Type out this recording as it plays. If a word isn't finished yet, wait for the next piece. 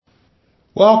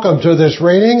Welcome to this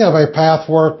reading of a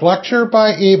Pathwork lecture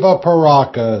by Eva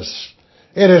Pierrakos.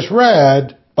 It is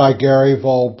read by Gary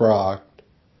Volbracht.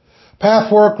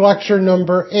 Pathwork lecture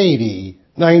number 80,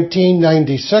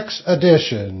 1996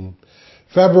 edition,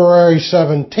 February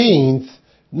 17th,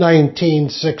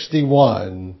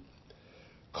 1961.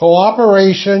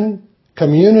 Cooperation,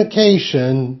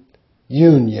 Communication,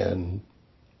 Union.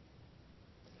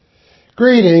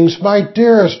 Greetings, my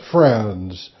dearest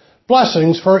friends.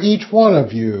 Blessings for each one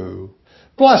of you.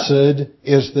 Blessed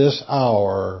is this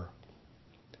hour.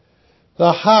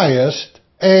 The highest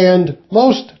and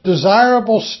most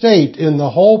desirable state in the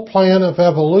whole plan of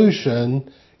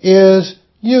evolution is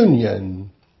union.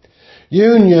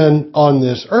 Union on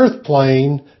this earth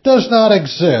plane does not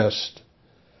exist.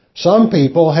 Some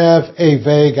people have a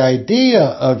vague idea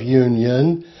of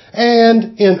union,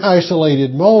 and in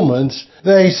isolated moments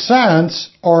they sense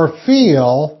or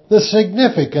feel the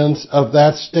significance of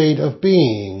that state of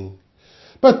being.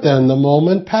 But then the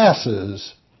moment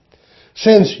passes.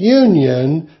 Since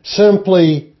union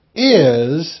simply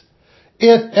is,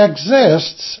 it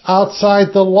exists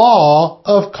outside the law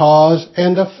of cause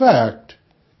and effect.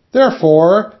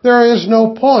 Therefore, there is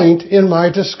no point in my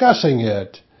discussing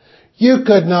it. You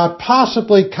could not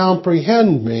possibly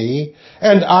comprehend me,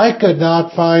 and I could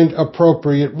not find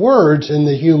appropriate words in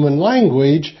the human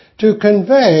language to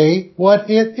convey what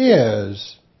it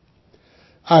is.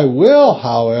 I will,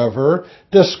 however,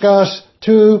 discuss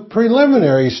two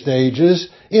preliminary stages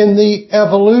in the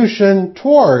evolution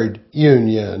toward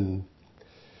union.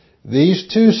 These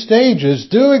two stages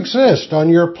do exist on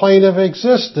your plane of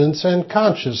existence and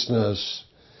consciousness.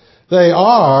 They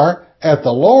are, at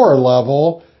the lower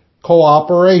level,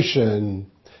 cooperation,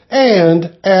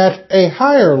 and at a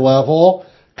higher level,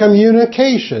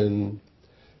 communication.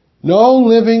 No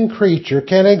living creature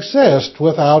can exist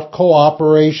without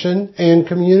cooperation and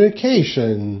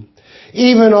communication.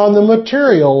 Even on the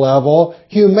material level,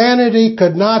 humanity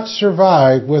could not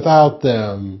survive without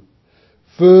them.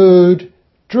 Food,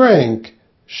 drink,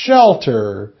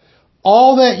 shelter,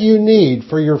 all that you need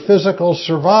for your physical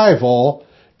survival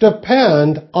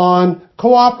depend on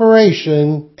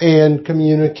cooperation and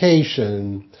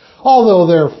communication, although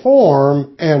their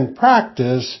form and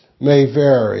practice may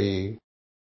vary.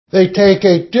 They take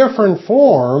a different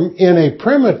form in a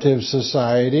primitive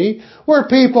society where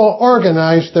people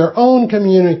organize their own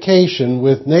communication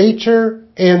with nature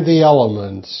and the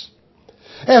elements.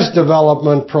 As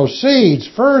development proceeds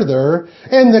further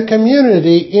and the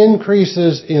community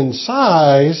increases in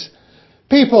size,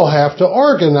 people have to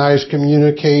organize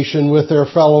communication with their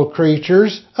fellow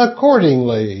creatures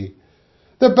accordingly.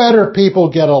 The better people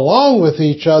get along with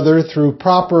each other through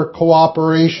proper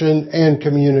cooperation and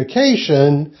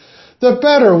communication, the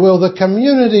better will the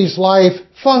community's life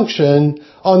function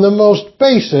on the most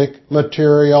basic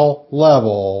material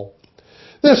level.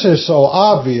 This is so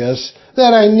obvious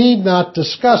that I need not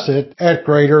discuss it at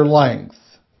greater length.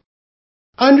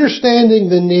 Understanding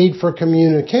the need for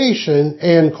communication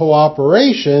and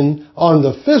cooperation on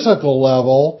the physical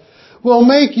level will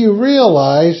make you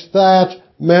realize that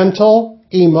mental,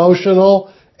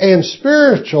 emotional, and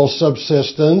spiritual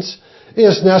subsistence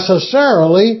is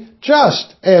necessarily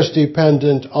just as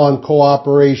dependent on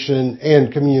cooperation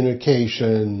and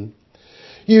communication.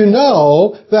 You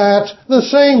know that the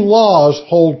same laws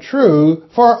hold true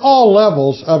for all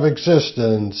levels of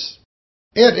existence.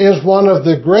 It is one of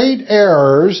the great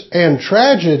errors and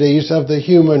tragedies of the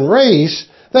human race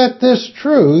that this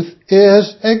truth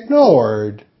is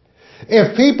ignored.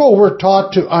 If people were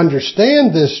taught to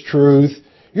understand this truth,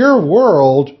 your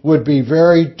world would be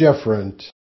very different.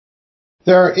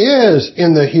 There is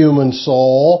in the human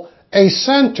soul a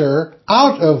center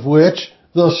out of which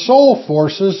the soul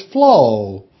forces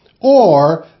flow,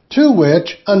 or to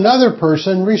which another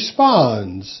person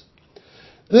responds.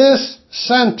 This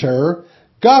center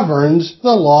governs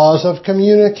the laws of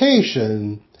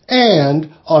communication and,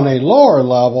 on a lower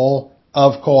level,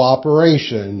 of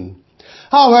cooperation.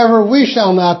 However, we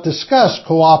shall not discuss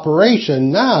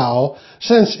cooperation now,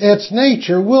 since its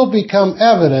nature will become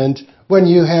evident when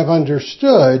you have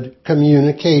understood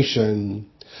communication.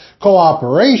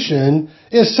 Cooperation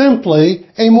is simply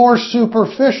a more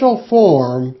superficial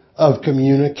form of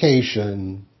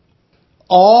communication.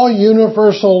 All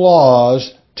universal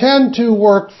laws tend to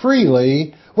work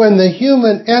freely when the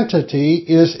human entity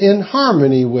is in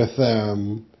harmony with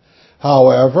them.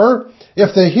 However,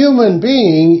 if the human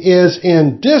being is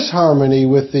in disharmony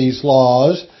with these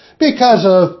laws because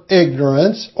of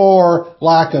ignorance or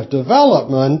lack of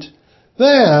development,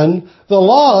 then the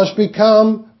laws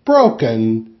become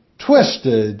broken,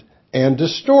 twisted, and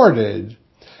distorted,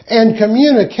 and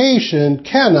communication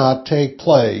cannot take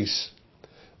place.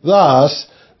 Thus,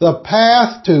 the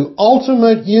path to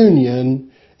ultimate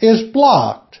union is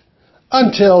blocked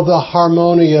until the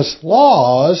harmonious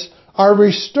laws are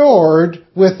restored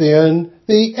within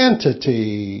the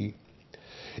entity.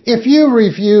 If you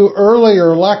review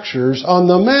earlier lectures on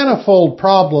the manifold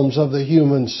problems of the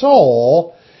human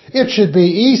soul, it should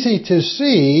be easy to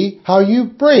see how you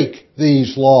break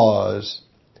these laws.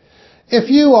 If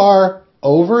you are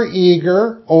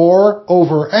overeager or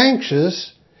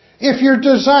overanxious, if your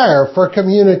desire for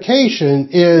communication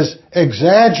is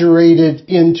exaggerated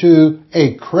into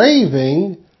a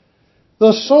craving,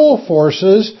 the soul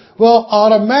forces will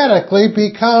automatically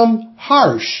become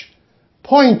harsh,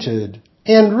 pointed,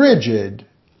 and rigid.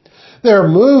 Their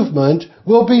movement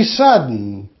will be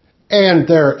sudden, and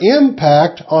their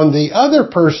impact on the other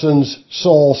person's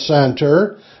soul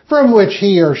center, from which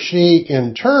he or she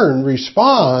in turn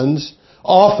responds,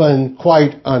 often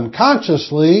quite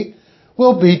unconsciously,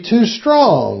 will be too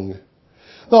strong.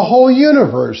 The whole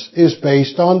universe is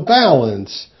based on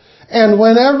balance, and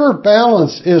whenever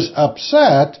balance is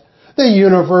upset, the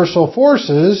universal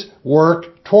forces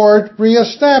work toward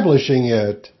reestablishing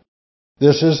it.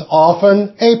 This is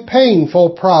often a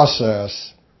painful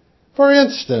process. For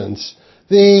instance,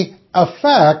 the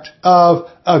effect of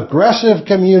aggressive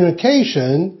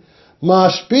communication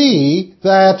must be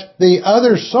that the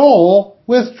other soul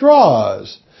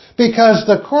withdraws, because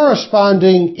the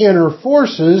corresponding inner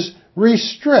forces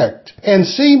restrict and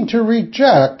seem to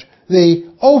reject the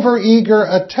overeager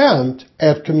attempt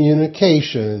at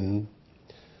communication.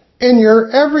 In your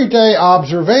everyday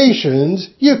observations,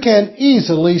 you can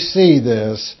easily see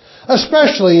this,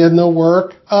 especially in the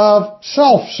work of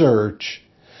self-search.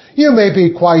 You may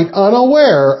be quite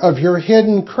unaware of your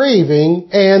hidden craving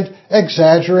and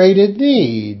exaggerated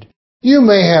need. You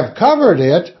may have covered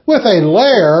it with a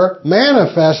layer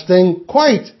manifesting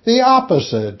quite the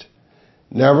opposite.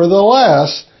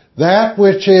 Nevertheless, that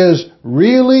which is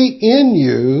really in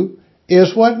you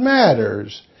is what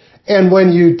matters. And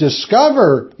when you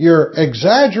discover your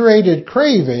exaggerated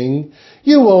craving,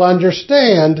 you will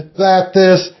understand that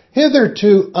this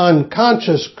hitherto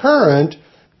unconscious current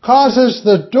causes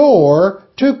the door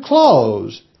to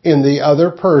close in the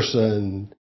other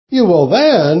person. You will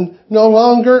then no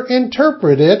longer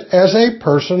interpret it as a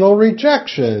personal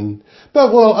rejection,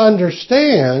 but will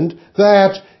understand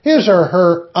that his or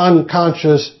her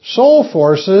unconscious soul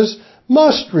forces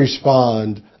must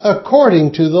respond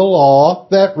according to the law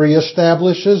that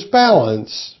reestablishes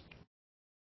balance.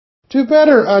 To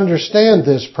better understand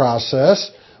this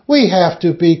process, we have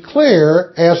to be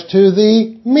clear as to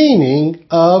the meaning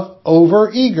of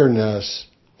overeagerness.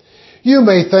 You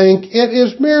may think it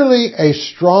is merely a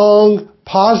strong,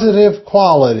 positive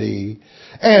quality,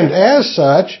 and as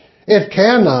such, it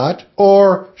cannot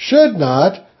or should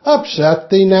not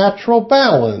upset the natural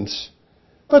balance.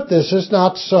 But this is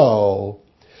not so.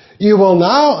 You will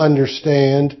now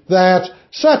understand that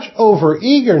such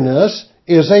overeagerness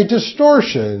is a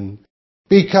distortion,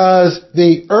 because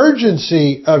the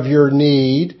urgency of your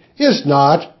need is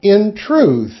not in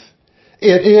truth.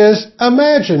 It is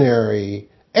imaginary,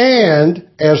 and,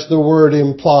 as the word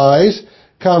implies,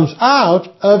 comes out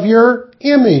of your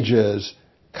images,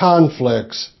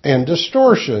 conflicts, and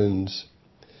distortions.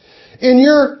 In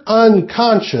your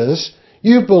unconscious,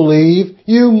 you believe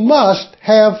you must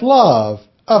have love,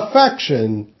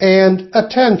 affection, and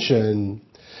attention.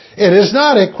 It is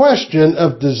not a question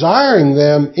of desiring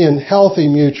them in healthy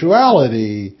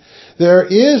mutuality. There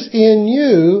is in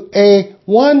you a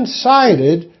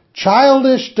one-sided,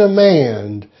 childish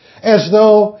demand, as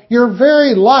though your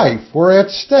very life were at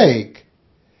stake.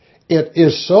 It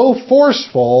is so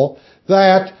forceful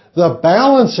that the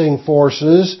balancing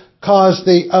forces cause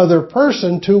the other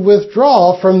person to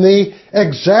withdraw from the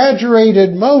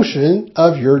exaggerated motion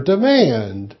of your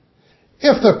demand.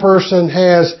 If the person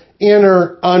has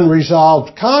inner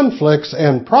unresolved conflicts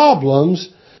and problems,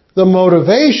 the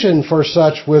motivation for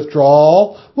such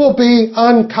withdrawal will be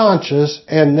unconscious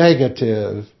and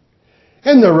negative.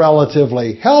 In the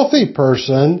relatively healthy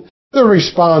person, the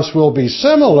response will be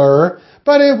similar,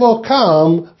 but it will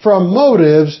come from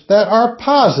motives that are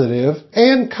positive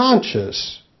and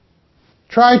conscious.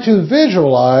 Try to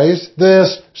visualize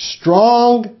this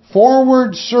strong,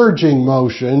 forward surging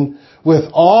motion with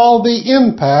all the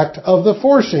impact of the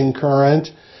forcing current,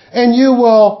 and you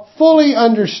will fully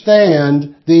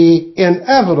understand the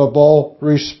inevitable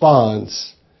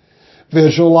response.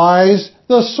 Visualize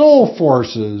the soul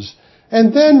forces,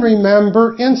 and then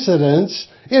remember incidents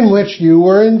in which you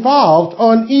were involved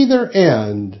on either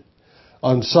end.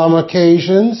 On some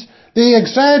occasions, the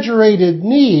exaggerated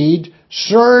need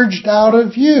surged out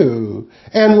of you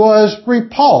and was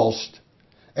repulsed.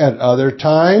 At other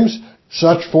times,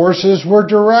 such forces were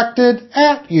directed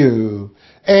at you,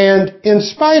 and in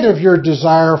spite of your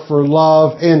desire for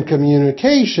love and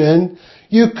communication,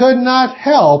 you could not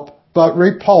help but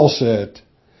repulse it.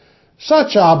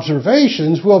 Such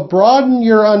observations will broaden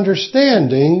your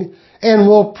understanding and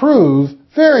will prove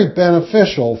very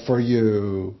beneficial for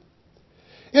you.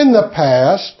 In the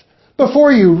past,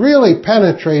 before you really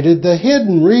penetrated the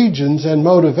hidden regions and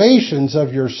motivations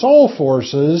of your soul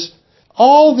forces,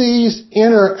 all these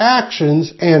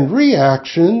interactions and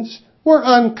reactions were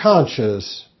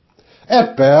unconscious.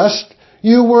 At best,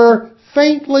 you were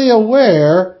faintly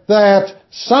aware that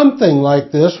something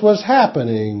like this was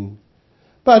happening.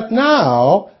 But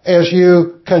now, as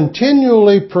you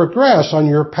continually progress on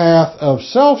your path of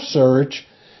self-search,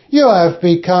 you have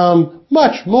become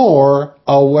much more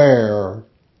aware.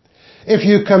 If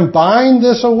you combine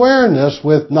this awareness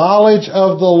with knowledge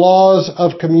of the laws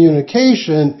of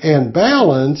communication and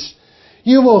balance,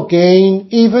 you will gain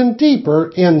even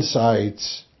deeper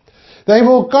insights. They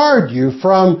will guard you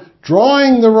from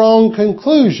drawing the wrong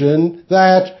conclusion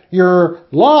that your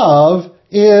love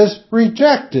is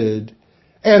rejected,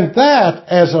 and that,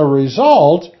 as a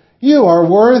result, you are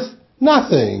worth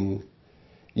nothing.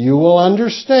 You will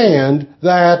understand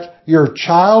that your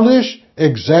childish,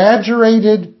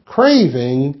 exaggerated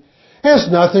craving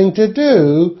has nothing to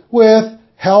do with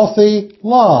healthy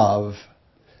love,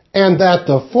 and that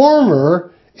the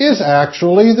former is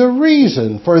actually the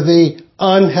reason for the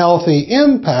unhealthy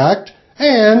impact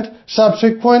and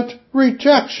subsequent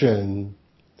rejection.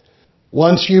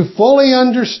 Once you fully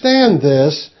understand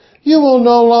this, you will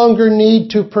no longer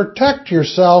need to protect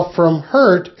yourself from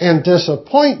hurt and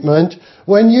disappointment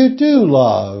when you do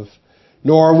love,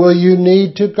 nor will you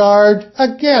need to guard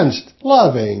against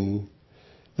loving.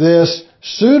 This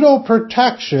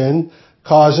pseudo-protection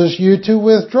causes you to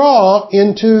withdraw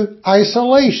into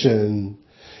isolation.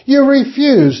 You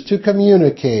refuse to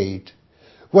communicate.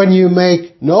 When you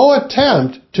make no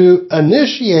attempt to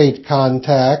initiate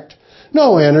contact,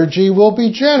 no energy will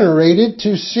be generated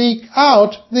to seek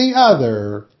out the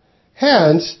other.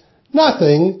 Hence,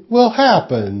 nothing will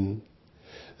happen.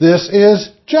 This is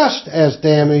just as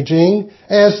damaging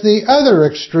as the other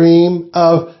extreme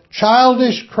of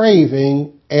childish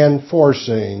craving and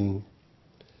forcing.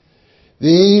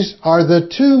 These are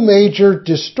the two major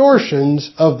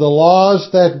distortions of the laws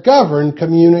that govern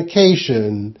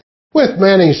communication, with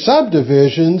many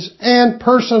subdivisions and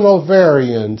personal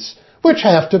variants, which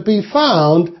have to be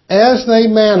found as they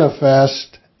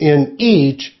manifest in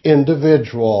each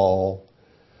individual.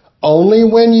 Only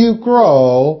when you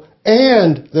grow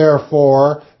and,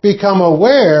 therefore, become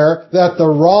aware that the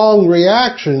wrong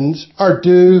reactions are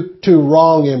due to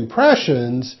wrong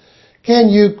impressions, can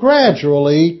you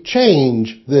gradually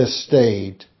change this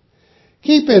state.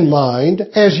 Keep in mind,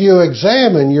 as you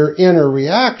examine your inner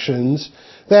reactions,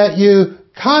 that you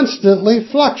constantly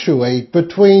fluctuate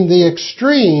between the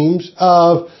extremes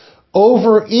of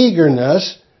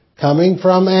over-eagerness, coming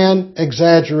from an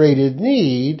exaggerated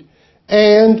need,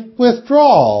 and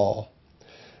withdrawal.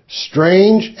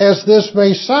 Strange as this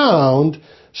may sound,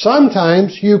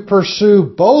 sometimes you pursue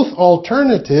both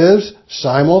alternatives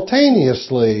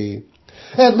simultaneously.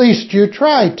 At least you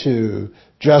try to,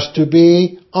 just to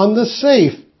be on the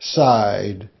safe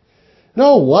side.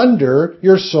 No wonder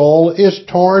your soul is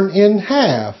torn in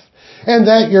half, and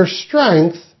that your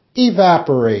strength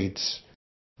evaporates.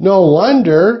 No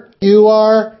wonder you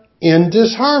are in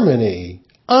disharmony,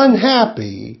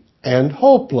 unhappy, and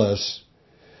hopeless.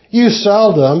 You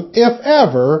seldom, if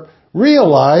ever,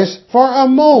 realize for a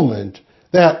moment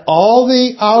that all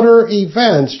the outer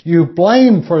events you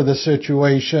blame for the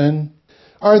situation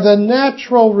are the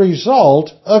natural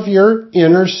result of your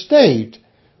inner state,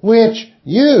 which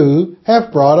you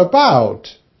have brought about.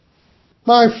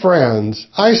 My friends,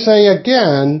 I say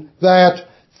again that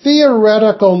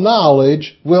theoretical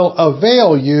knowledge will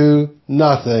avail you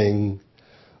nothing.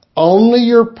 Only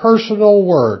your personal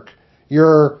work,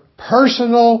 your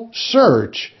personal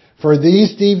search for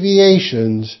these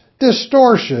deviations,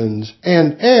 distortions,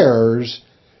 and errors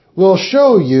will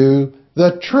show you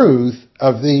the truth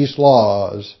of these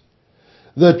laws.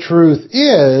 The truth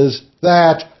is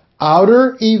that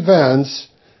outer events,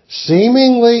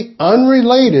 seemingly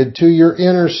unrelated to your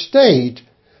inner state,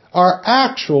 are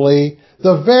actually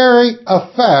the very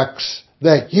effects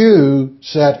that you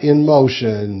set in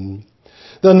motion.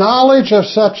 The knowledge of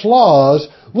such laws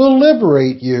will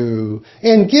liberate you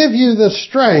and give you the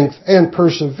strength and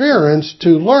perseverance to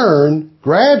learn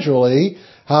gradually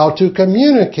how to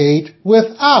communicate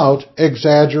without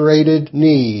exaggerated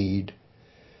need.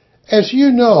 as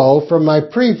you know from my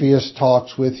previous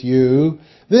talks with you,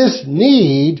 this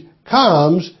need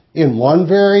comes in one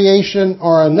variation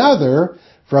or another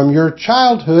from your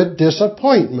childhood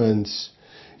disappointments.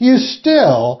 You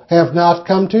still have not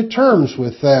come to terms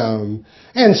with them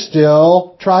and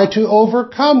still try to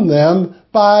overcome them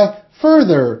by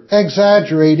further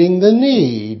exaggerating the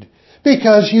need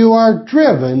because you are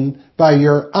driven by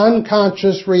your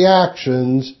unconscious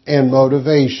reactions and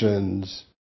motivations.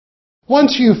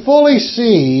 Once you fully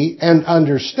see and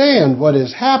understand what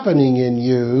is happening in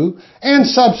you and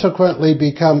subsequently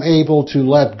become able to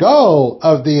let go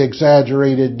of the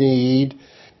exaggerated need,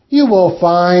 you will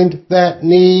find that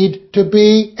need to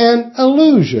be an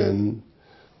illusion.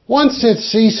 Once it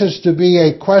ceases to be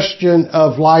a question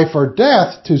of life or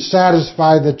death to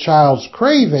satisfy the child's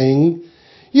craving,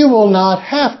 you will not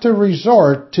have to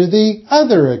resort to the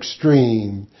other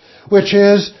extreme, which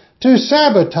is to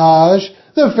sabotage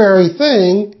the very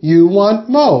thing you want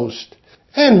most,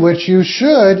 and which you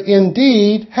should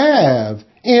indeed have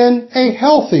in a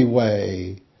healthy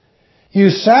way. You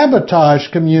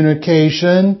sabotage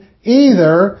communication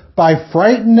either by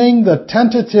frightening the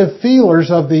tentative feelers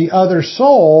of the other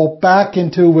soul back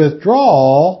into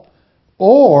withdrawal,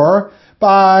 or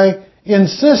by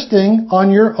insisting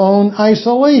on your own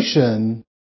isolation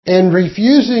and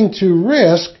refusing to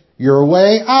risk your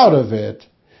way out of it.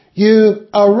 You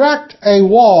erect a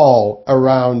wall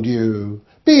around you,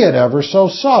 be it ever so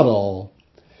subtle.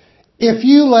 If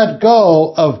you let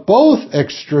go of both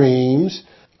extremes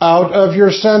out of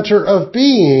your center of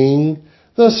being,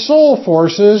 the soul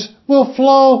forces will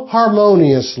flow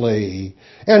harmoniously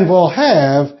and will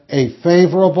have a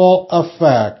favorable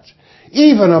effect,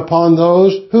 even upon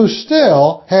those who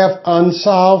still have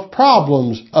unsolved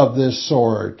problems of this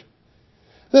sort.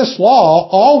 This law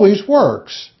always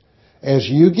works. As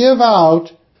you give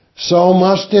out, so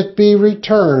must it be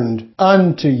returned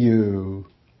unto you.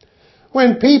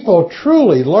 When people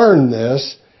truly learn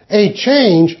this, a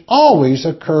change always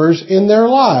occurs in their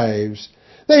lives.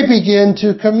 They begin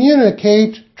to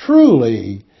communicate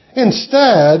truly,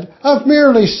 instead of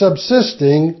merely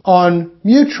subsisting on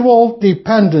mutual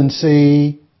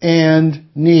dependency and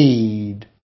need.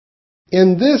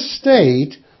 In this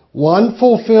state, one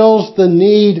fulfills the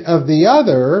need of the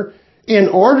other in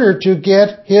order to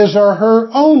get his or her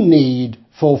own need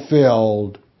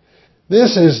fulfilled.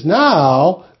 This is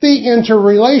now the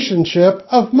interrelationship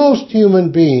of most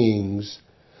human beings.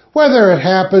 Whether it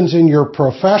happens in your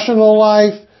professional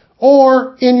life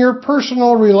or in your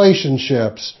personal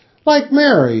relationships, like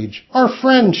marriage or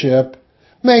friendship,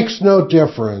 makes no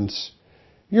difference.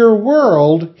 Your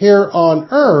world here on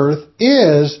earth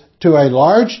is, to a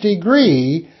large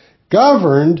degree,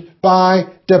 governed by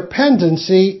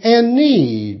dependency and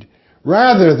need,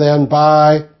 rather than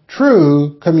by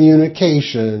true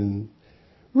communication.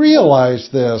 Realize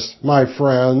this, my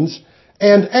friends,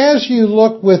 and as you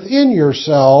look within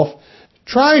yourself,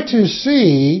 try to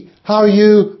see how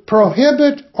you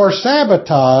prohibit or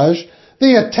sabotage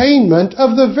the attainment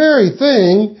of the very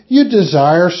thing you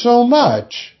desire so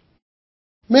much.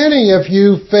 Many of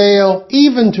you fail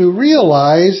even to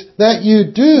realize that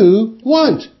you do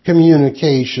want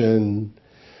communication.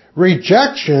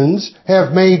 Rejections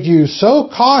have made you so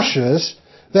cautious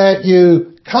that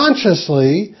you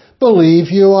consciously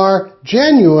believe you are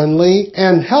genuinely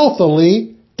and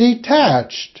healthily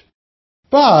detached.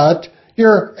 But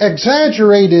your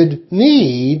exaggerated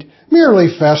need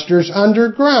merely festers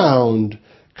underground,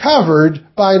 covered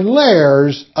by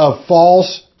layers of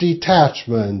false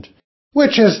detachment,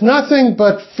 which is nothing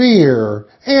but fear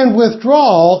and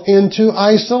withdrawal into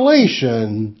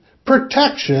isolation,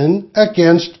 protection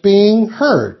against being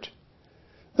hurt.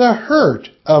 The hurt,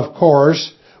 of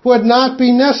course, would not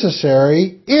be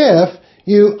necessary if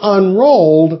you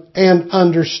unrolled and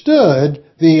understood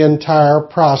the entire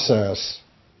process.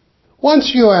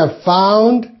 Once you have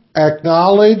found,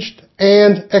 acknowledged,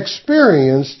 and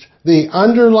experienced the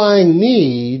underlying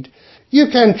need, you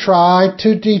can try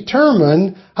to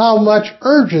determine how much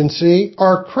urgency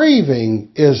or craving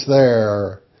is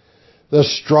there. The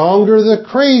stronger the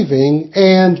craving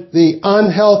and the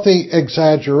unhealthy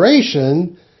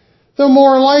exaggeration, the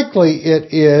more likely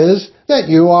it is that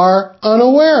you are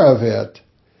unaware of it.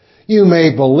 You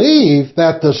may believe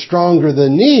that the stronger the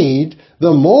need,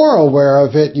 the more aware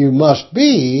of it you must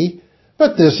be,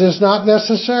 but this is not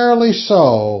necessarily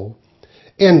so.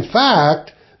 In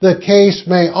fact, the case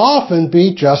may often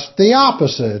be just the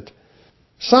opposite.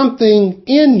 Something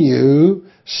in you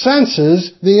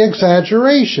senses the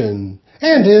exaggeration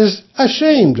and is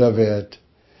ashamed of it.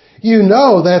 You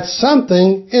know that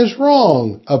something is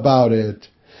wrong about it.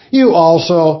 You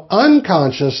also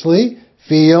unconsciously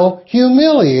feel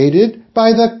humiliated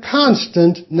by the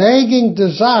constant nagging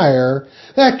desire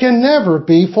that can never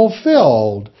be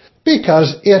fulfilled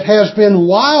because it has been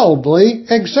wildly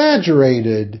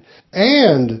exaggerated,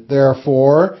 and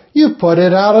therefore you put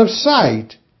it out of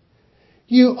sight.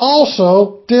 You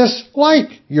also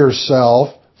dislike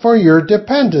yourself for your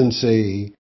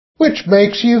dependency, which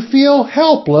makes you feel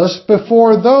helpless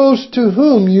before those to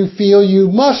whom you feel you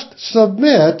must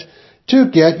submit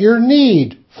to get your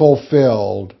need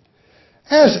fulfilled.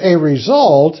 As a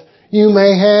result, you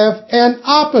may have an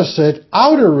opposite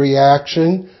outer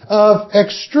reaction of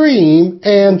extreme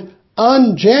and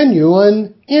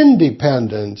ungenuine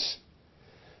independence.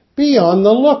 Be on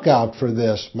the lookout for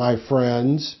this, my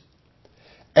friends.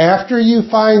 After you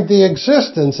find the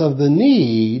existence of the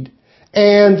need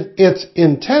and its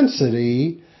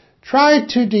intensity, try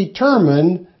to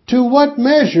determine to what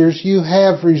measures you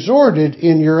have resorted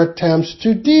in your attempts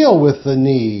to deal with the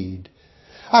need.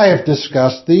 I have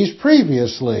discussed these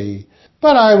previously,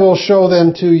 but I will show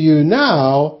them to you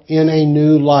now in a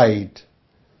new light.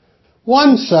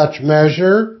 One such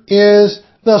measure is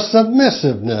the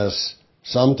submissiveness,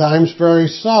 sometimes very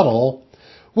subtle,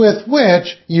 with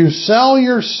which you sell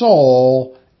your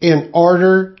soul in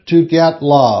order to get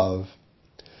love.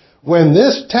 When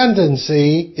this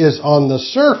tendency is on the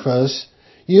surface,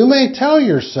 you may tell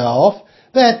yourself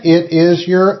that it is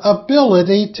your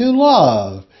ability to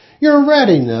love, your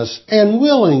readiness and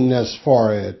willingness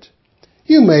for it.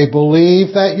 You may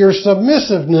believe that your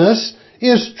submissiveness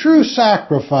is true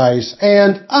sacrifice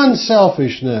and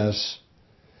unselfishness.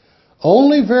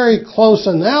 Only very close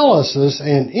analysis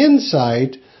and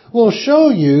insight will show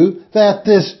you that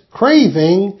this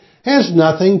craving has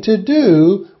nothing to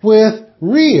do with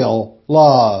real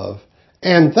love,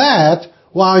 and that,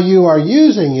 while you are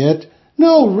using it,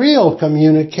 no real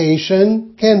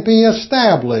communication can be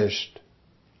established.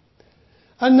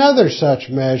 Another such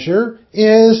measure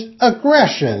is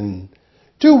aggression,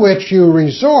 to which you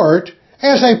resort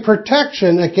as a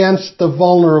protection against the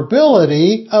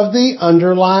vulnerability of the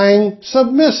underlying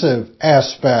submissive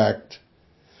aspect.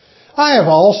 I have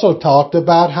also talked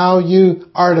about how you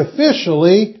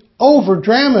artificially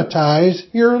over-dramatize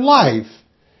your life,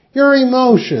 your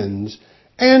emotions,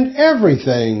 and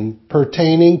everything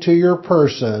pertaining to your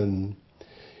person.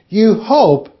 You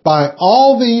hope by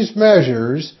all these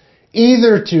measures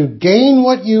either to gain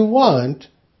what you want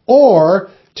or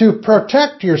to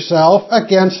protect yourself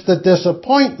against the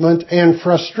disappointment and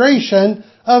frustration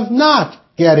of not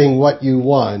getting what you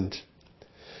want.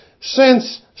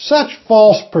 Since such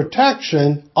false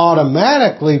protection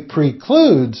automatically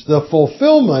precludes the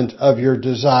fulfillment of your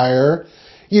desire,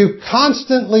 you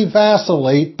constantly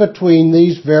vacillate between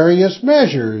these various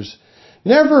measures,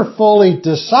 never fully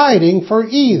deciding for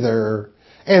either,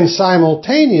 and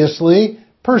simultaneously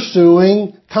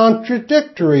pursuing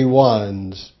contradictory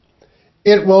ones.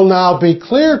 It will now be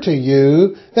clear to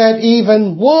you that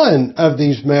even one of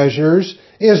these measures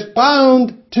is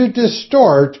bound to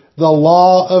distort the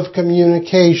law of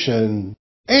communication,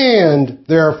 and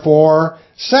therefore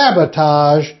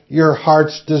sabotage your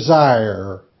heart's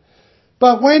desire.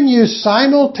 But when you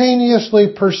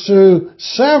simultaneously pursue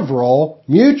several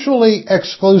mutually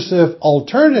exclusive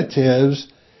alternatives,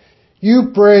 you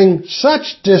bring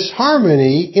such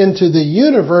disharmony into the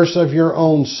universe of your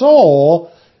own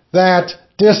soul that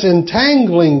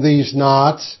disentangling these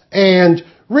knots and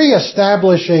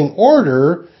reestablishing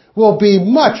order will be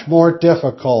much more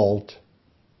difficult.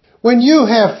 When you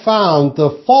have found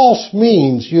the false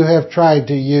means you have tried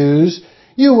to use,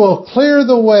 you will clear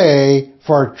the way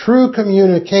for true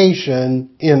communication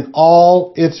in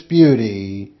all its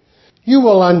beauty. You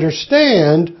will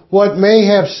understand what may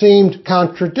have seemed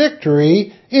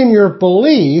contradictory in your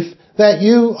belief that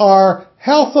you are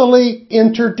healthily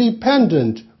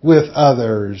interdependent with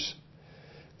others.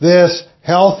 This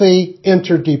healthy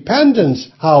interdependence,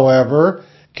 however,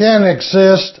 can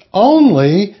exist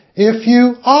only if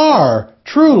you are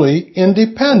truly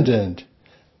independent,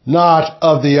 not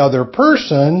of the other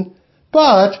person,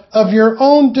 but of your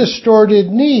own distorted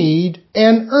need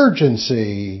and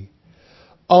urgency.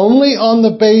 Only on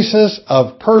the basis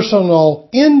of personal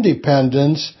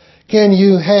independence can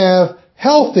you have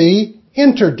healthy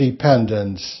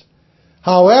interdependence.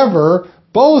 However,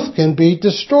 both can be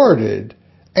distorted,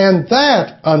 and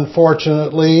that,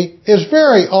 unfortunately, is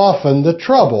very often the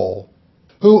trouble.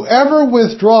 Whoever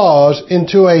withdraws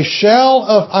into a shell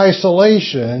of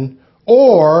isolation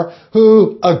or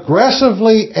who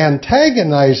aggressively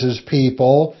antagonizes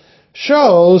people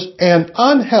shows an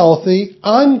unhealthy,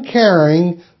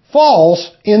 uncaring,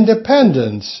 false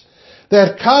independence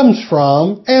that comes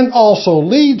from and also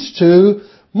leads to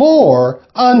more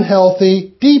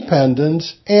unhealthy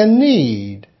dependence and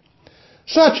need.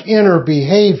 Such inner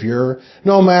behavior,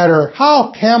 no matter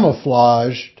how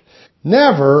camouflaged,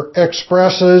 never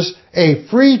expresses a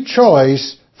free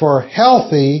choice for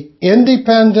healthy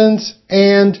independence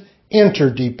and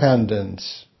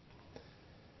interdependence.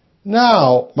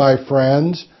 Now, my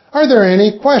friends, are there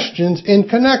any questions in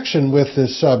connection with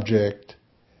this subject?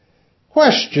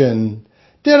 Question: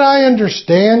 did I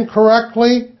understand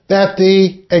correctly that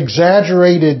the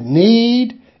exaggerated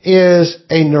need is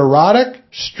a neurotic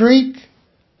streak?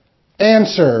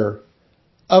 Answer: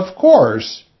 of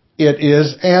course, it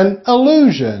is an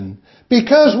illusion,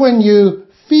 because when you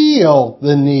feel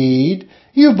the need,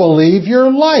 you believe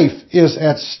your life is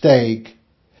at stake.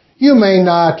 You may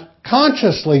not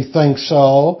consciously think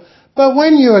so, but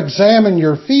when you examine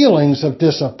your feelings of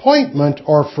disappointment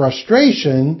or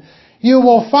frustration, you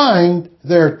will find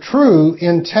their true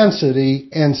intensity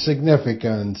and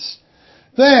significance.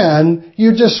 Then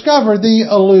you discover the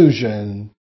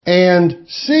illusion and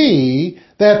see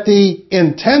that the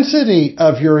intensity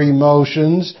of your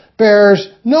emotions bears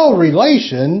no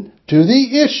relation to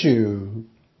the issue.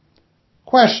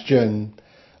 Question: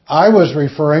 I was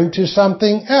referring to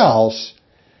something else.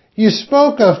 You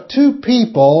spoke of two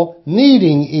people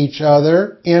needing each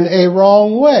other in a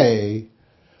wrong way.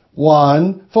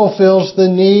 One fulfills the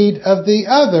need of the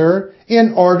other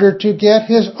in order to get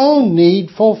his own need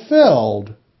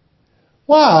fulfilled.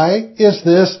 Why is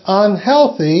this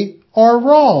unhealthy or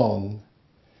wrong?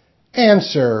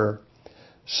 Answer: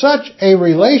 such a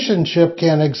relationship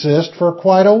can exist for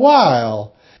quite a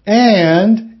while,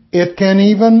 and it can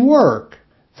even work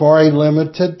for a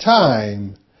limited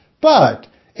time. But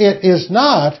it is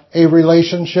not a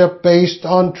relationship based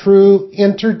on true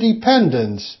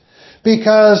interdependence,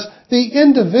 because the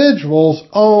individual's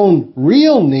own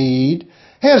real need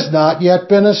has not yet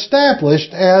been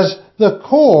established as the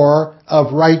core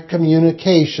of right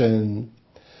communication.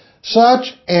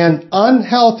 Such an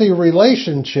unhealthy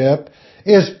relationship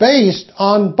is based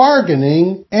on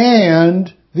bargaining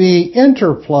and the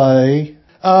interplay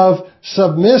of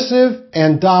submissive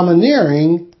and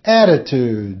domineering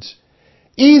attitudes.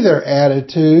 Either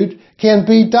attitude can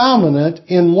be dominant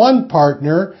in one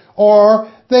partner,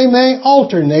 or they may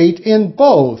alternate in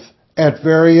both at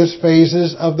various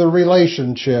phases of the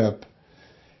relationship.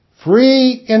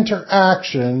 Free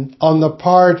interaction on the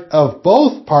part of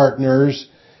both partners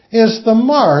is the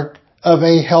mark of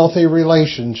a healthy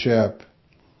relationship.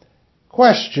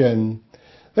 Question: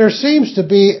 there seems to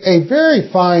be a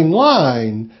very fine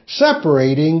line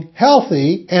separating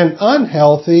healthy and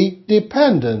unhealthy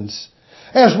dependence,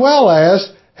 as well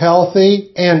as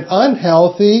healthy and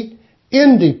unhealthy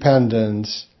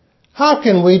independence. How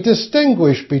can we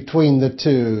distinguish between the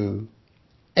two?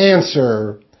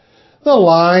 Answer: the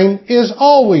line is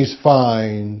always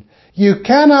fine. You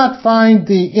cannot find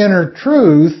the inner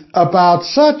truth about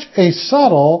such a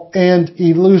subtle and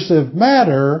elusive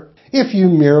matter if you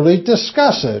merely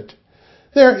discuss it.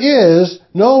 There is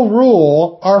no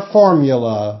rule or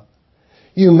formula.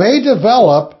 You may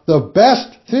develop the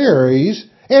best theories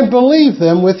and believe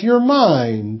them with your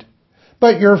mind,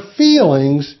 but your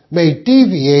feelings may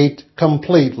deviate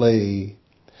completely.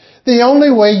 The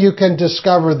only way you can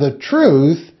discover the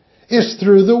truth is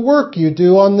through the work you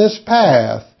do on this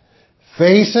path,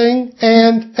 facing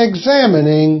and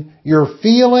examining your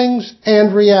feelings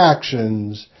and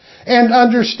reactions, and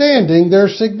understanding their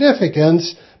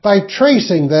significance by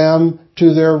tracing them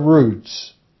to their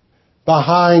roots.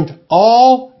 Behind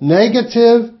all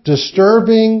negative,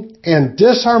 disturbing, and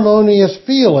disharmonious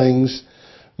feelings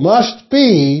must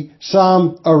be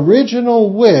some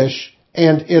original wish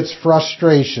and its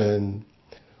frustration.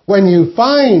 When you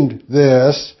find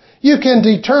this, you can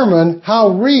determine how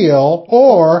real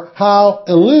or how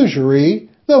illusory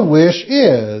the wish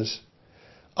is.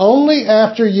 Only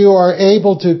after you are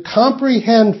able to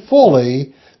comprehend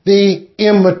fully the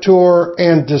immature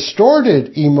and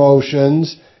distorted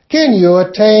emotions can you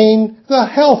attain the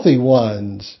healthy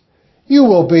ones. You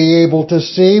will be able to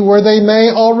see where they may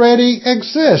already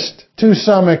exist to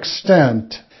some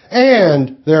extent,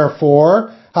 and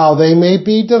therefore how they may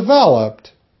be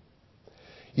developed.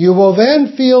 You will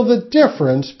then feel the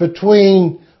difference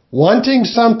between wanting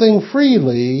something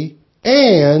freely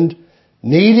and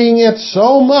needing it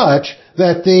so much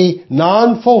that the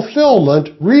non-fulfillment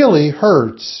really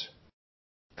hurts.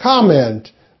 Comment: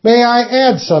 may I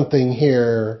add something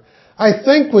here? I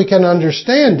think we can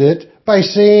understand it by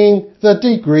seeing the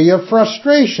degree of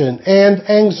frustration and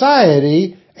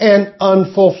anxiety and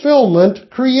unfulfillment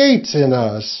creates in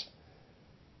us.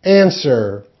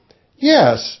 Answer: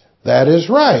 yes, that is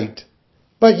right.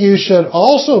 But you should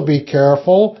also be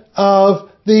careful of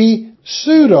the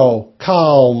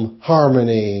pseudo-calm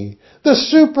harmony, the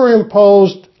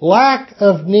superimposed lack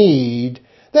of need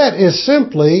that is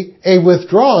simply a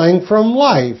withdrawing from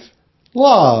life,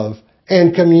 love,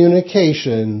 and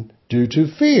communication due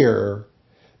to fear.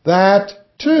 That,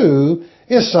 too,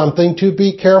 is something to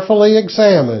be carefully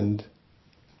examined.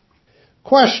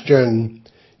 Question.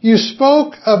 You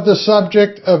spoke of the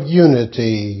subject of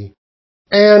unity.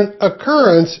 An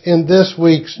occurrence in this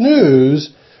week's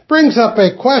news brings up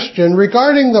a question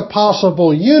regarding the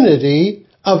possible unity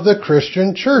of the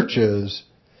Christian churches.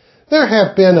 There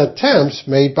have been attempts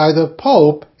made by the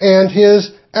Pope and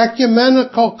his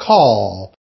ecumenical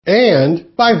call, and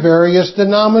by various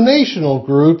denominational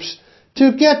groups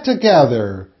to get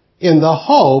together in the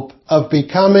hope of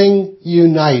becoming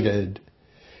united.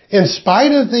 In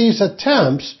spite of these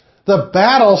attempts, the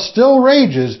battle still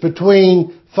rages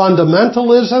between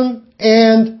fundamentalism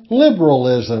and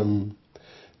liberalism.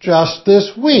 Just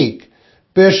this week,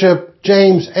 Bishop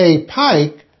James A.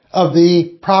 Pike of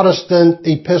the Protestant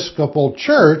Episcopal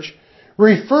Church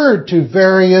referred to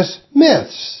various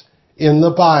myths in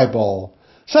the Bible,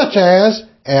 such as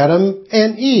Adam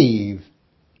and Eve,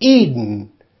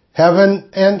 Eden, heaven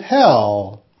and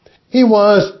hell. He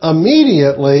was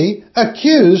immediately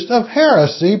accused of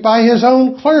heresy by his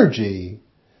own clergy.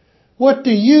 What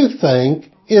do you think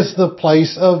is the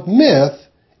place of myth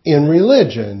in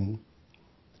religion?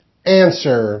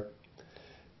 Answer.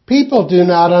 People do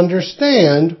not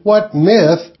understand what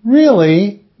myth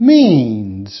really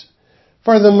means.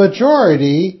 For the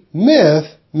majority, myth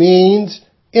means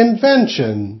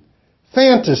invention,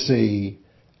 fantasy,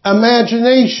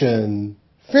 imagination,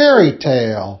 fairy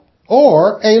tale,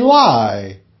 or a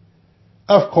lie.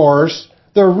 Of course,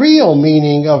 the real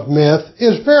meaning of myth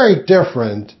is very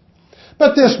different,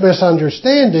 but this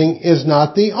misunderstanding is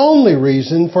not the only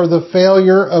reason for the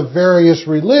failure of various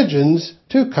religions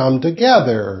to come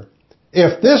together.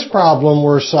 If this problem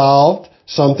were solved,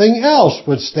 something else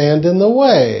would stand in the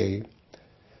way.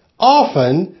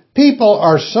 Often, people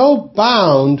are so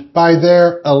bound by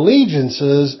their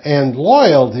allegiances and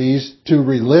loyalties to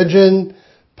religion,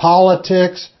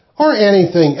 politics, or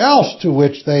anything else to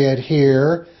which they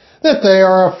adhere that they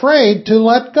are afraid to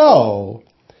let go.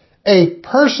 A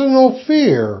personal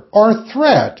fear or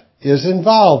threat is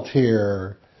involved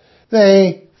here.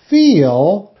 They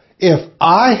feel, if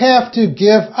I have to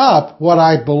give up what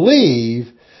I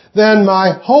believe, then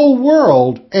my whole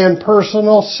world and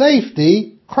personal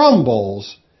safety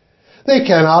crumbles. They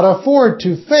cannot afford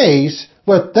to face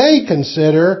what they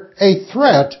consider a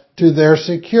threat to their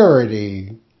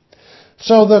security.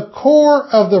 So the core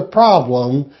of the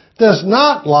problem does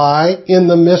not lie in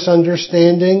the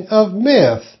misunderstanding of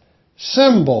myth,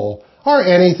 symbol, or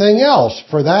anything else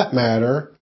for that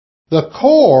matter. The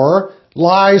core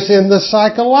lies in the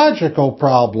psychological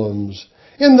problems,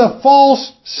 in the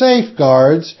false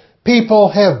safeguards people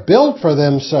have built for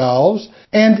themselves,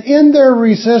 and in their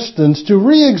resistance to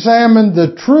re-examine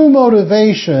the true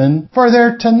motivation for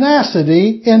their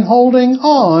tenacity in holding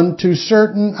on to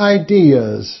certain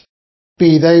ideas,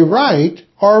 be they right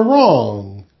or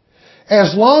wrong.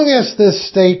 As long as this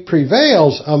state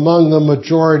prevails among the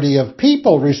majority of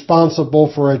people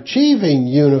responsible for achieving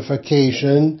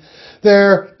unification,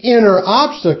 their inner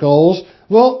obstacles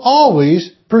will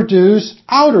always produce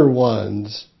outer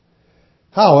ones.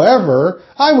 However,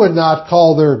 I would not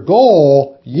call their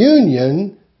goal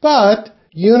union, but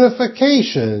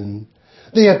unification,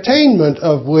 the attainment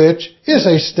of which is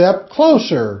a step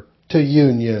closer to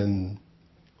union.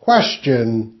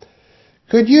 Question.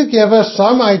 Could you give us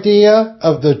some idea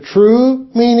of the true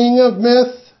meaning of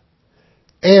myth?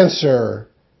 Answer.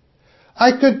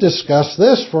 I could discuss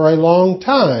this for a long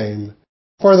time.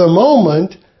 For the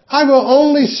moment, I will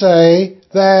only say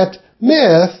that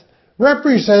myth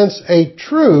represents a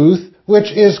truth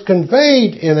which is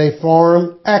conveyed in a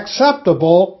form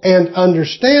acceptable and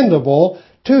understandable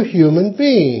to human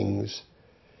beings.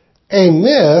 A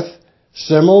myth,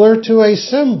 similar to a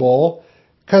symbol,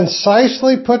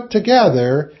 concisely put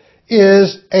together,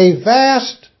 is a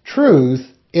vast truth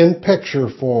in picture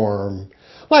form,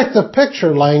 like the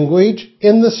picture language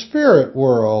in the spirit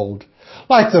world,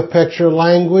 like the picture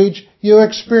language you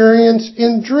experience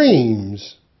in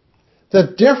dreams.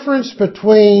 The difference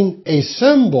between a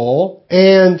symbol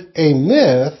and a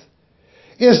myth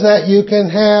is that you can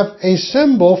have a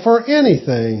symbol for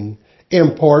anything,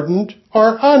 important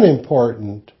or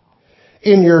unimportant.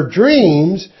 In your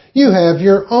dreams, you have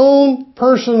your own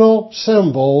personal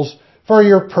symbols for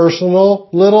your personal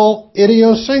little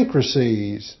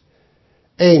idiosyncrasies.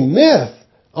 A myth,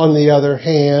 on the other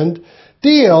hand,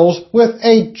 deals with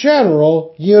a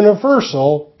general,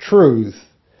 universal truth.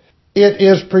 It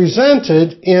is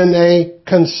presented in a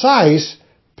concise,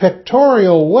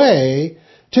 pictorial way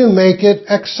to make it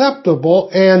acceptable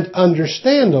and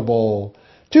understandable,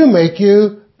 to make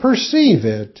you perceive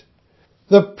it.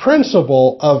 The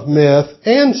principle of myth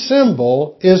and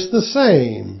symbol is the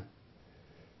same.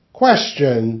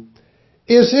 Question: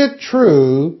 is it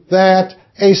true that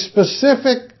a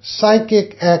specific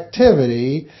psychic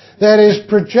activity that is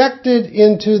projected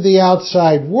into the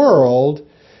outside world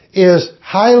is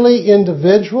highly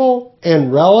individual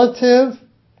and relative?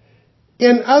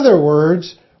 In other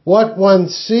words, what one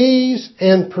sees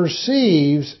and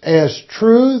perceives as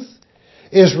truth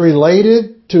is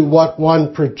related to what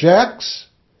one projects,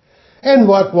 and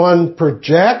what one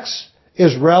projects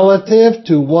is relative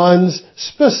to one's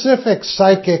specific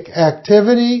psychic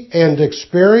activity and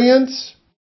experience?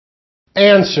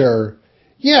 Answer: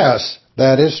 yes,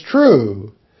 that is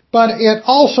true. But it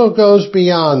also goes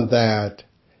beyond that.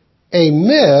 A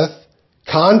myth,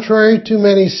 contrary to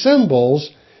many symbols,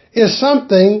 is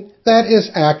something that is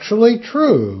actually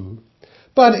true,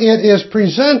 but it is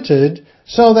presented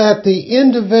so that the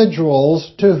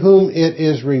individuals to whom it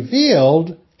is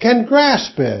revealed can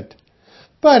grasp it.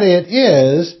 But it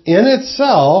is, in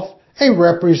itself, a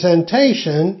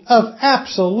representation of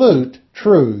absolute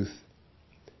truth.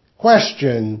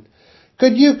 Question: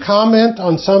 could you comment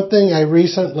on something I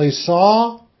recently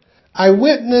saw? I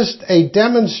witnessed a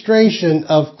demonstration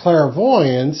of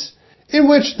clairvoyance in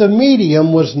which the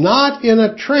medium was not in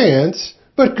a trance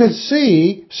but could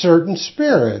see certain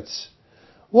spirits.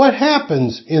 What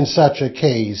happens in such a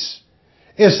case?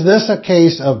 Is this a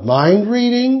case of mind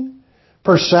reading,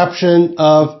 perception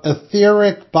of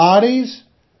etheric bodies?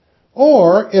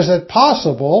 Or is it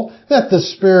possible that the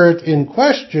spirit in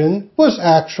question was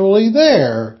actually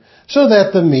there, so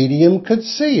that the medium could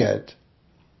see it?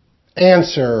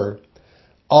 Answer: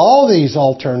 all these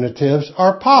alternatives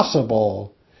are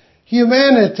possible.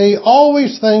 Humanity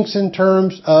always thinks in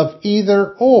terms of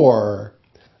either or.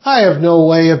 I have no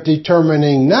way of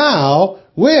determining now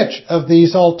which of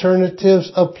these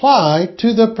alternatives apply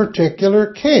to the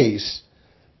particular case,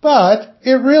 but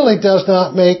it really does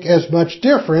not make as much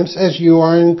difference as you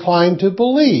are inclined to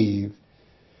believe.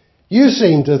 You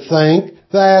seem to think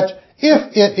that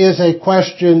if it is a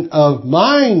question of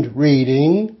mind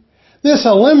reading, this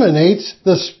eliminates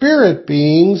the spirit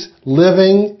beings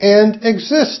living and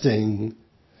existing.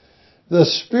 The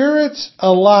spirit's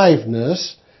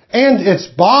aliveness and its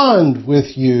bond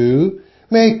with you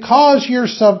may cause your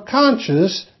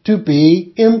subconscious to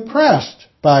be impressed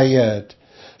by it,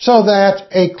 so that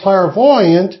a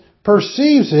clairvoyant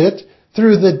perceives it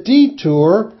through the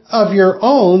detour of your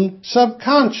own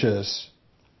subconscious.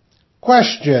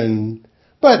 Question: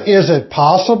 but is it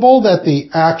possible that the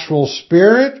actual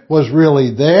spirit was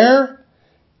really there?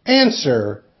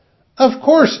 Answer: of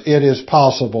course it is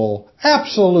possible.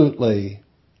 Absolutely.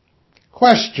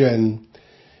 Question: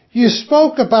 you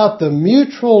spoke about the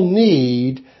mutual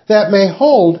need that may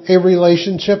hold a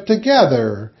relationship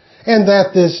together, and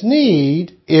that this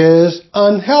need is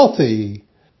unhealthy.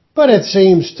 But it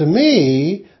seems to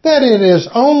me that it is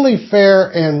only fair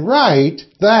and right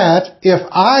that if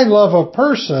I love a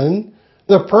person,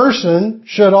 the person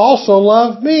should also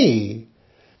love me.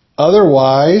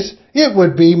 Otherwise, it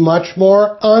would be much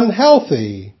more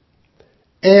unhealthy.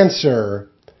 Answer: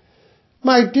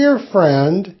 my dear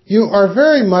friend, you are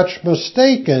very much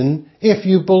mistaken if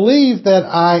you believe that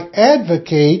I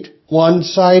advocate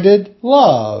one-sided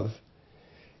love.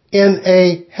 In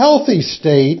a healthy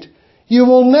state, you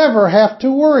will never have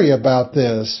to worry about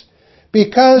this,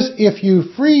 because if you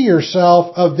free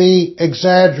yourself of the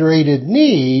exaggerated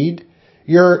need,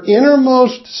 your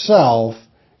innermost self,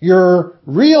 your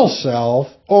real self,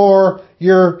 or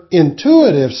your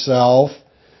intuitive self,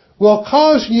 will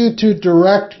cause you to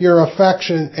direct your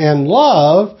affection and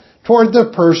love toward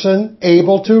the person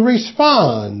able to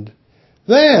respond.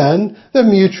 Then the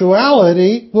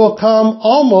mutuality will come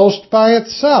almost by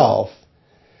itself.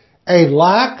 A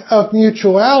lack of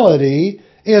mutuality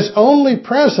is only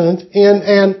present in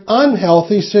an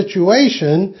unhealthy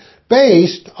situation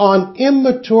based on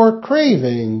immature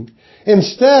craving,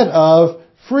 instead of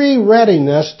free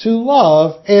readiness to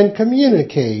love and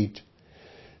communicate.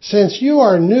 Since you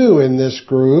are new in this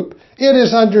group, it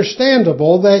is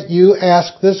understandable that you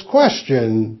ask this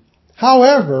question.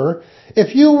 However,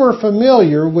 if you were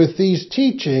familiar with these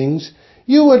teachings,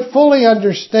 you would fully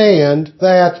understand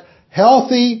that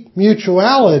healthy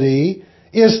mutuality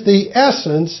is the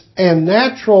essence and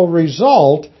natural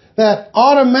result that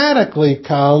automatically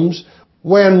comes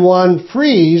when one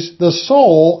frees the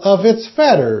soul of its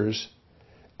fetters.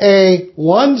 A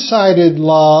one-sided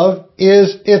love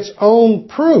is its own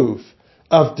proof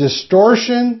of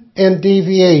distortion and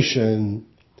deviation.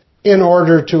 In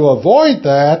order to avoid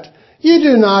that, you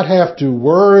do not have to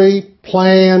worry,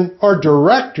 plan, or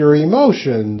direct your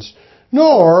emotions,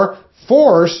 nor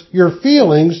force your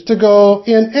feelings to go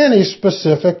in any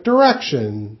specific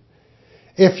direction.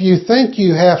 If you think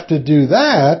you have to do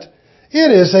that,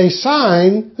 it is a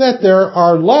sign that there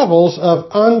are levels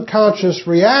of unconscious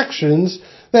reactions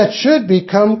that should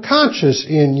become conscious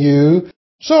in you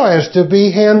so as to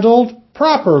be handled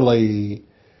properly.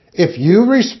 If you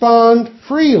respond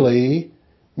freely,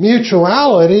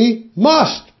 mutuality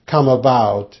must come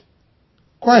about.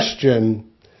 Question.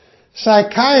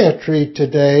 Psychiatry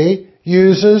today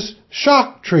uses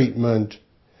shock treatment.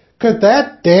 Could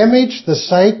that damage the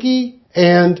psyche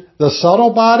and the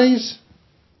subtle bodies?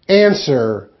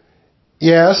 Answer.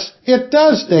 Yes, it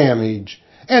does damage,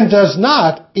 and does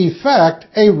not effect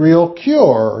a real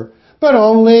cure, but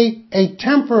only a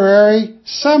temporary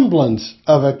semblance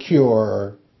of a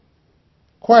cure.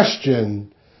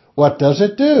 Question. What does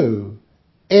it do?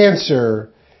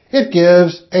 Answer. It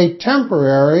gives a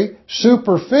temporary,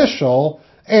 superficial,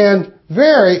 and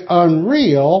very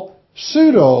unreal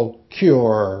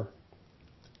pseudo-cure.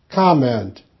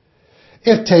 Comment.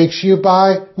 It takes you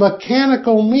by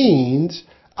mechanical means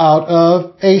out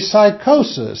of a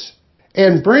psychosis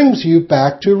and brings you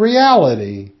back to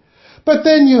reality. But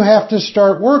then you have to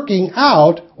start working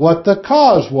out what the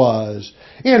cause was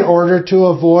in order to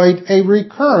avoid a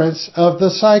recurrence of the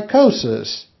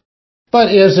psychosis.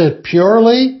 But is it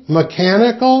purely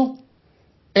mechanical?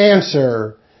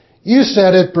 Answer. You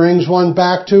said it brings one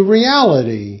back to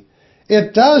reality.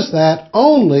 It does that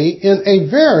only in a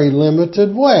very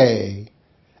limited way.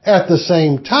 At the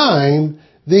same time,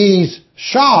 these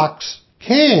shocks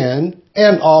can,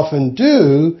 and often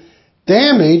do,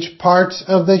 damage parts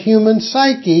of the human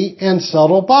psyche and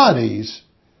subtle bodies.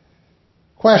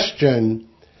 Question.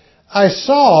 I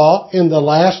saw in the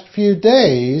last few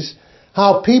days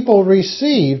how people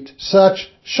received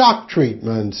such shock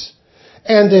treatments,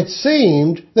 and it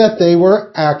seemed that they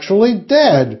were actually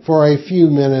dead for a few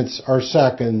minutes or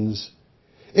seconds.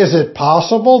 Is it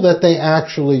possible that they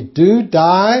actually do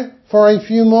die for a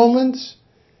few moments?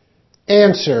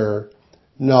 Answer.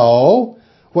 No.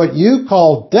 What you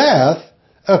call death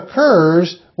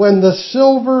occurs when the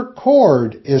silver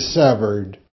cord is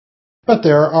severed. But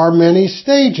there are many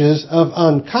stages of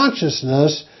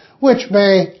unconsciousness which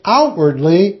may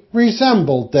outwardly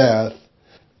resemble death,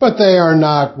 but they are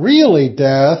not really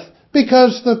death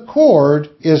because the cord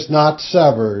is not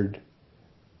severed.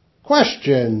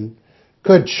 Question.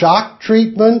 Could shock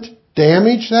treatment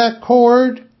damage that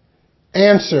cord?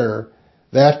 Answer.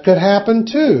 That could happen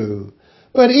too.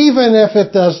 But even if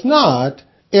it does not,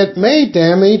 it may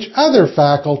damage other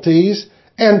faculties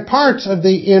and parts of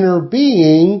the inner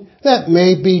being that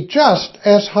may be just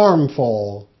as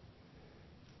harmful.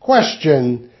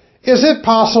 Question. Is it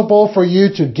possible for you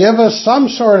to give us some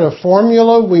sort of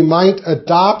formula we might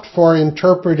adopt for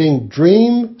interpreting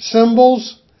dream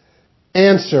symbols?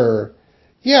 Answer.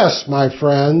 Yes, my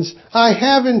friends, I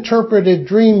have interpreted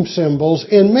dream symbols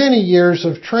in many years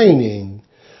of training,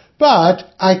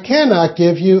 but I cannot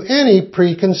give you any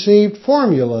preconceived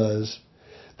formulas.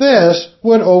 This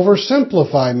would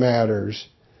oversimplify matters.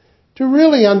 To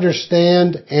really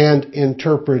understand and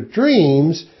interpret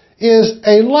dreams is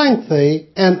a lengthy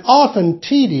and often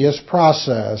tedious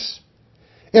process.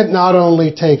 It not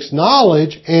only takes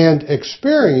knowledge and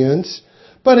experience,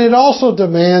 but it also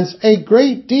demands a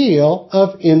great deal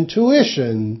of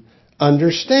intuition,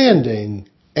 understanding,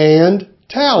 and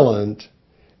talent.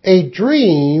 A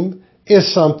dream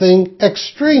is something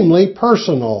extremely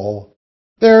personal.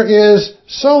 There is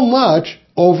so much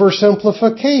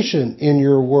oversimplification in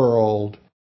your world.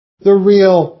 The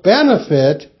real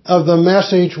benefit of the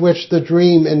message which the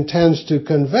dream intends to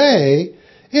convey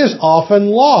is often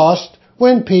lost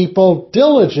when people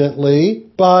diligently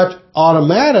but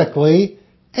automatically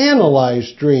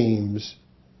analyze dreams.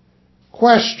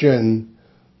 Question.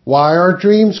 Why are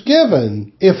dreams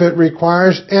given if it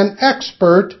requires an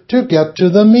expert to get to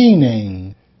the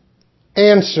meaning?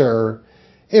 Answer.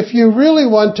 If you really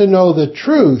want to know the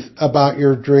truth about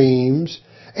your dreams,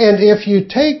 and if you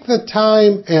take the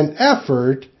time and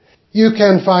effort, you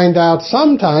can find out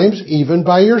sometimes even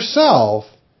by yourself.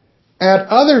 At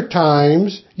other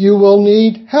times, you will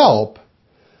need help.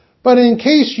 But in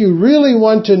case you really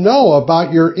want to know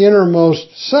about your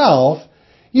innermost self,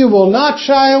 you will not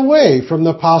shy away from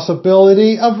the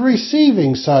possibility of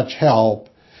receiving such help,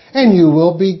 and you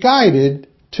will be guided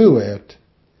to it.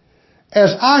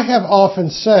 As I have often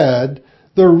said,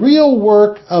 the real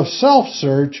work of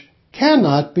self-search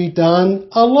cannot be done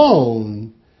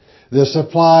alone. This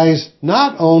applies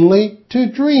not only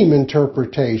to dream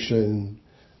interpretation,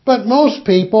 but most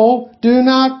people do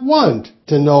not want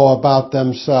to know about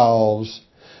themselves.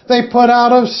 They put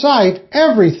out of sight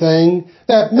everything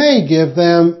that may give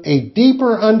them a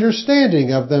deeper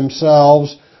understanding of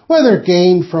themselves, whether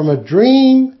gained from a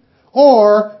dream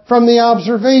or from the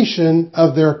observation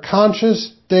of their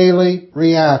conscious daily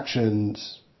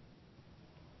reactions.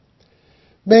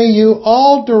 May you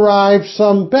all derive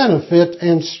some benefit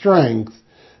and strength,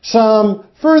 some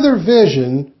further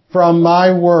vision from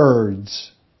my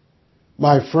words.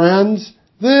 My friends,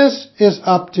 this is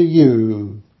up to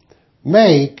you.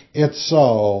 Make it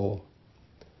so.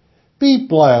 Be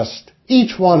blessed,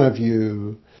 each one of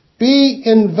you. Be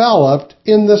enveloped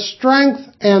in the strength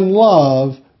and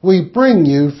love we bring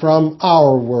you from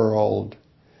our world.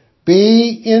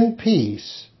 Be in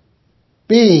peace.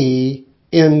 Be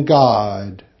in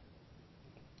God.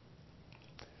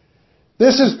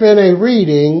 This has been a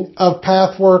reading of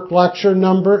Pathwork Lecture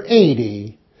number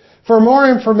 80. For more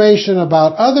information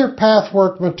about other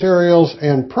Pathwork materials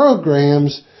and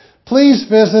programs, please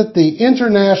visit the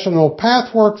International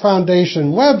Pathwork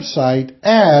Foundation website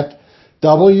at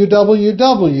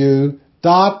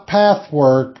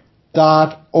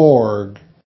www.pathwork.org.